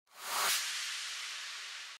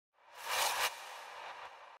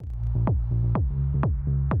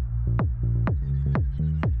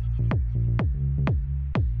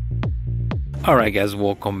Alright guys,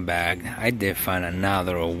 welcome back. I did find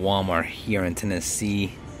another Walmart here in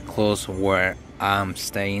Tennessee, close where I'm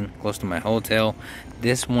staying, close to my hotel.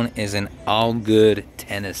 This one is in Allgood,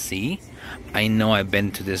 Tennessee. I know I've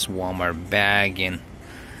been to this Walmart back in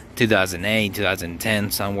 2008,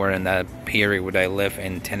 2010, somewhere in that period where I live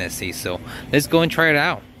in Tennessee. So let's go and try it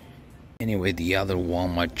out. Anyway, the other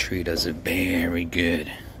Walmart treated us very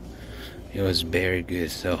good. It was very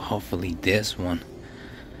good, so hopefully this one,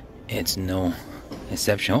 it's no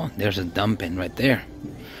exception. Oh, there's a dumping right there.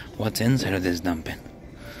 What's inside of this dumping?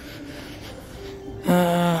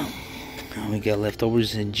 We got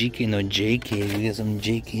leftovers in GK, no JK. We got some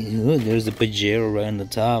JK. Oh, there's the Pajero right on the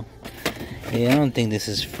top. Hey, I don't think this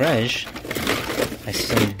is fresh. I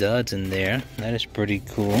see some duds in there. That is pretty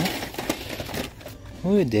cool.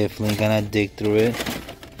 We're definitely gonna dig through it.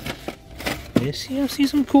 I see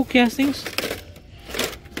some cool castings.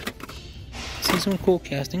 Some cool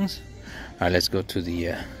castings. Alright, let's go to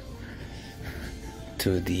the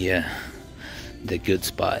good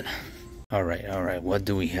spot. Alright, what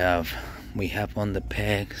do we have? We have on the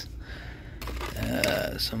pegs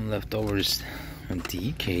some leftovers and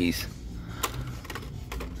DKs.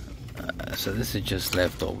 So this is just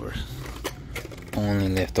leftovers. Only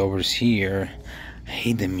leftovers here. I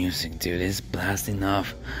hate the music, dude. It's blasting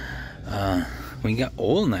off. We got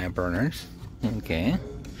old night burners. Okay.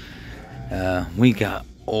 We got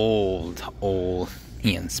old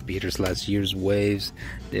Ian Speeders, last year's waves.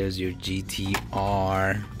 There's your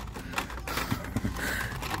GTR.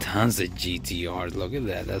 Tons of GTRs. Look at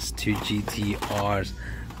that. That's 2 GTRs,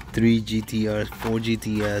 3 GTRs, 4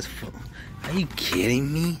 GTRs. Are you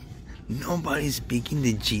kidding me? Nobody's picking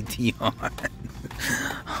the GTR.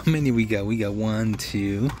 How many we got? We got 1,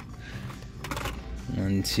 2.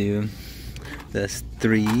 That's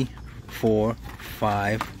 3, 4,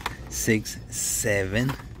 5, 6,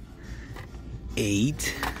 7,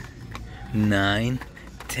 8, 9,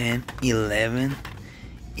 10, 11,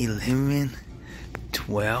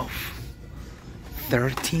 12,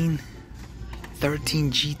 13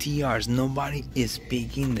 GTRs. Nobody is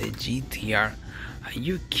picking the GTR. Are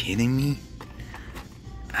you kidding me?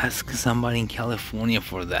 Ask somebody in California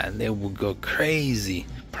for that. They will go crazy.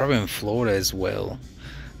 Probably in Florida as well.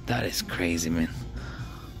 That is crazy, man.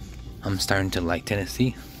 I'm starting to like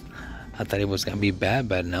Tennessee. I thought it was gonna be bad,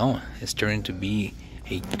 but no, it's turning to be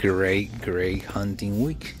a great hunting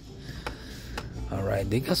week. Alright,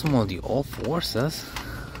 they got some of the all forces.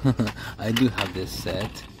 I do have this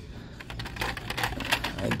set.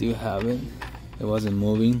 I do have it. It wasn't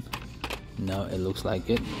moving. Now it looks like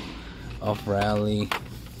it. Off rally.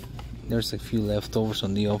 There's a few leftovers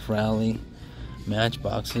on the off rally.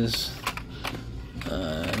 Matchboxes.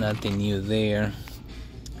 Nothing new there.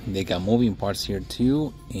 They got moving parts here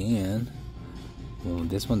too, and well,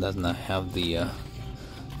 this one does not have the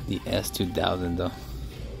S2000 though.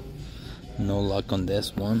 No luck on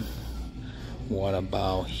this one. What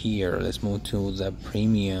about here? Let's move to the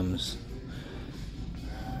premiums.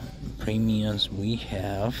 We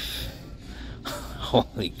have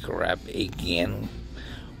holy crap, again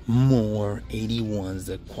more 81s,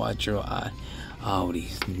 the Quattro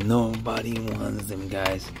Audis. Nobody wants them,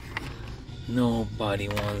 guys. Nobody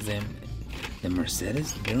wants them. The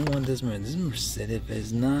Mercedes, they don't want this. This Mercedes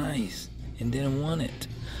is nice, and they don't want it.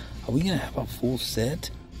 Are we gonna have a full set?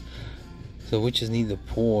 So we just need the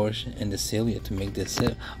Porsche and the Celia to make this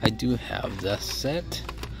set. I do have the set,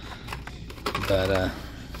 but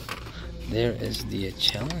there is the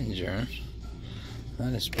Challenger.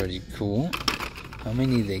 That is pretty cool. How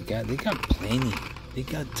many they got? They got plenty. They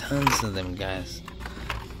got tons of them, guys.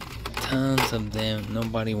 Tons of them.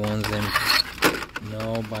 Nobody wants them.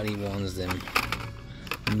 Nobody wants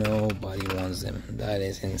them. That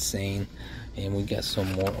is insane. And we got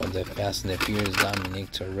some more of the Fast and the Furious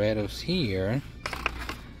Dominic Toretto's here.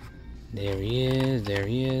 There he is.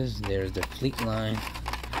 There's the Fleet Line,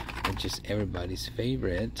 which is everybody's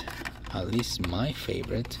favorite, at least my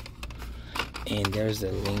favorite. And there's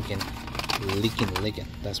the Lincoln.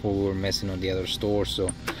 That's what we were missing on the other store.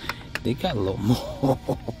 So they got a lot more.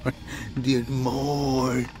 Dude,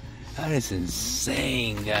 more. That is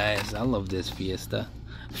insane, guys. I love this Fiesta.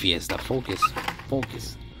 Focus.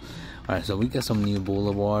 Alright, so we got some new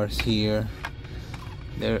boulevards here.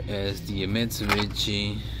 There is the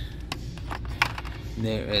Mitsubishi.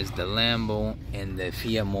 There is the Lambo and the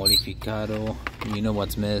Fiat Modificato. You know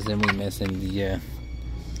what's missing? We're missing the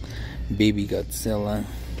Baby Godzilla.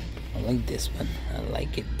 I like this one. I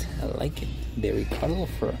like it. Very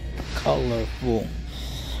colorful.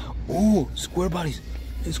 Ooh, square bodies.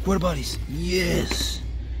 Yes.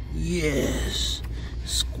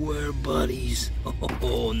 Square bodies.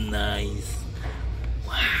 Oh, nice.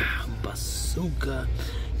 Wow, bazooka,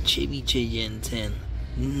 Chevy Cheyenne 10.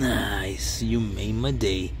 Nice, you made my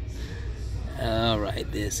day.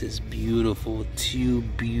 Alright, this is beautiful, two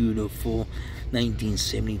beautiful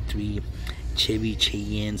 1973 Chevy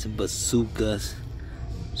Cheyennes bazookas.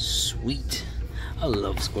 Sweet. I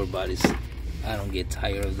love square bodies. I don't get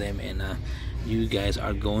tired of them, and you guys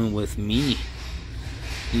are going with me.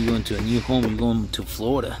 You're going to a new home, you're going to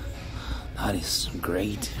Florida. That is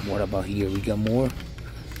great. What about here? We got more.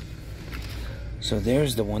 So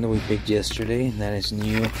there's the one that we picked yesterday. That is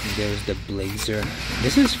new. There's the Blazer.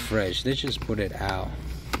 This is fresh. Let's just put it out.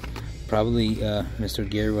 Probably Mr.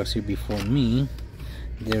 Gary was here before me.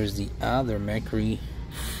 There's the other Mercury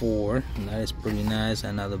 4. That is pretty nice.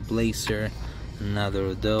 Another Blazer. Another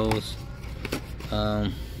of those.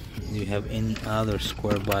 Do you have any other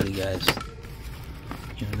square body, guys?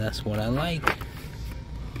 You know, that's what I like.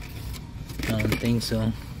 I don't think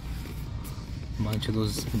so. Bunch of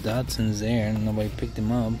those Datsuns there, nobody picked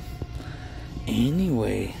them up.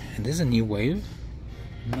 Anyway, this is a new wave.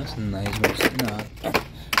 That's a nice one. No,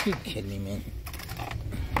 you kidding me, man?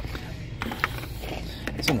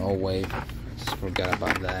 It's an old wave. Just forgot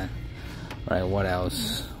about that. Alright, what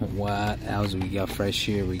else? What else we got fresh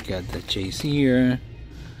here? We got the Chase here,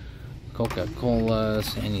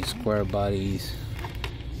 Coca-Colas, any square bodies.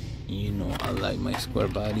 You know I like my square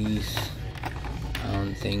bodies. I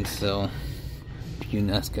don't think so.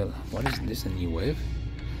 UNESCO. What is this, a new wave?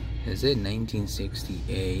 Is it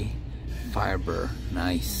 1960A Firebird?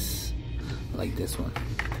 Nice. I like this one.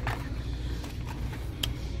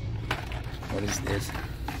 What is this?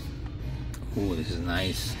 Oh, this is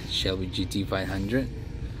nice. Shelby GT 500.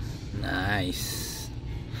 Nice.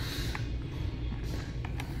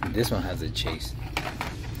 This one has a Chase.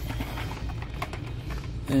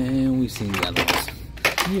 And we've seen the other ones.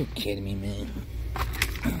 You're kidding me, man.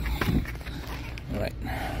 Alright,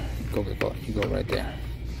 Coca-Cola, you go right there.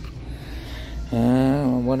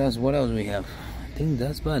 What else we have? I think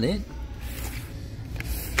that's about it.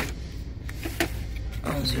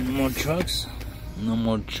 I don't see no more trucks. No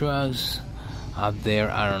more trucks up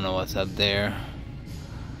there. I don't know what's up there.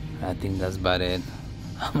 I think that's about it.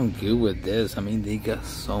 I'm good with this. I mean, they got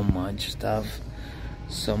so much stuff.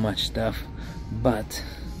 So much stuff. But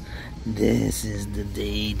this is the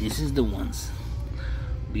day. This is the ones.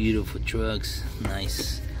 Beautiful trucks,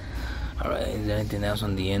 nice. Alright, is there anything else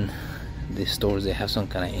on the end? The stores, they have some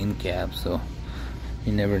kind of end cap, so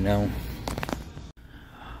you never know.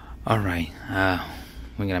 Alright,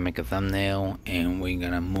 we're gonna make a thumbnail and we're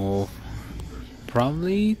gonna move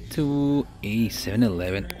probably to a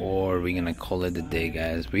 7-Eleven, or we're gonna call it a day,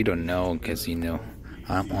 guys. We don't know, because you know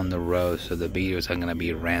I'm on the road, so the videos are gonna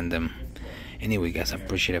be random. Anyway, guys, I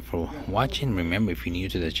appreciate it for watching. Remember, if you're new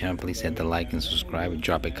to the channel, please hit the like and subscribe.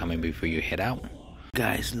 Drop a comment before you head out.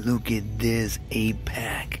 Guys, look at this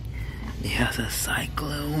 8-pack. It has a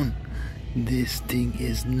Cyclone. This thing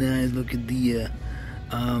is nice. Look at the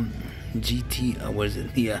GT. What is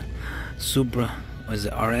it? The Supra. What is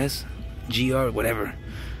it? RS, GR, whatever.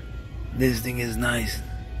 This thing is nice.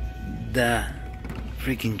 The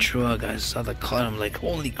freaking truck. I saw the color. I'm like,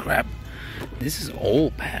 holy crap! This is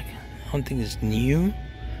old pack. I don't think it's new.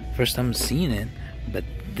 First time seeing it, but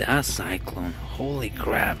that Cyclone, holy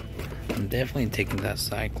crap! I'm definitely taking that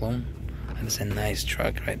Cyclone. That's a nice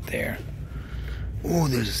truck right there. Oh,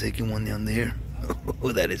 there's a second one down there.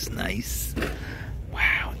 Oh, that is nice.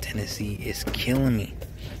 Wow, Tennessee is killing me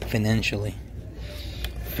financially.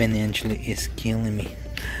 Financially, is killing me.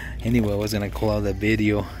 Anyway, I was gonna call out the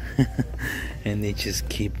video, and it just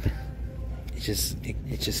keeps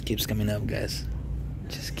coming up, guys.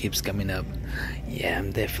 Just keeps coming up. Yeah,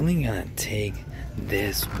 I'm definitely gonna take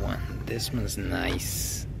this one. This one's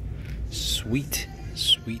nice. Sweet.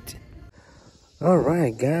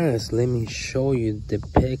 Alright, guys, let me show you the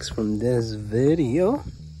pics from this video.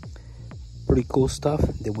 Pretty cool stuff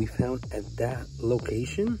that we found at that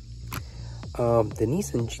location. The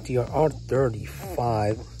Nissan GTR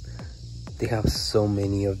R35. They have so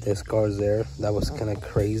many of these cars there. That was kind of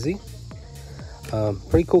crazy.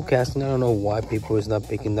 Pretty cool casting. I don't know why people is not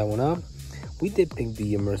picking that one up. We did pick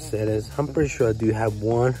the Mercedes. I'm pretty sure I do have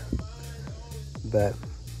one, but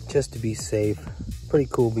just to be safe, pretty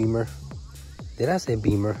cool Beamer. Did I say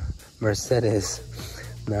Beamer? Mercedes.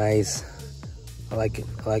 Nice. I like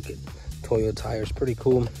it. Toyo tires, pretty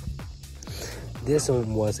cool. This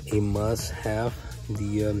one was a must-have.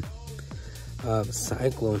 The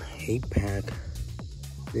Cyclone 8-pack.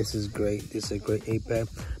 This is great. This is a great 8-pack.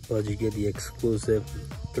 But you get the exclusive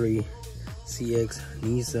 3CX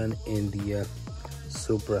Nissan and the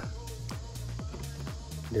Supra.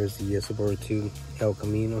 There's the Subaru 2 El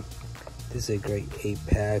Camino. This is a great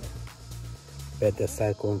 8-pack. Bet the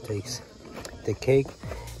Cyclone takes the cake.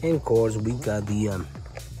 And of course, we got the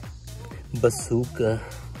Bazooka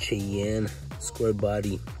Cheyenne square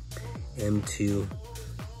body M2.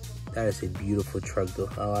 That is a beautiful truck though.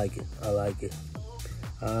 I like it. I like it.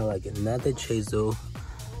 I like it. Not the Chase though.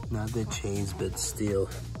 Not the Chase, but still,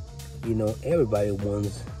 you know, everybody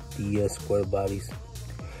wants the square bodies.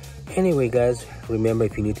 Anyway, guys, remember,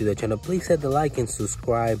 if you're new to the channel, please hit the like and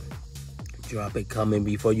subscribe. Drop a comment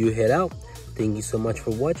before you head out. Thank you so much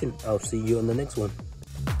for watching. I'll see you on the next one.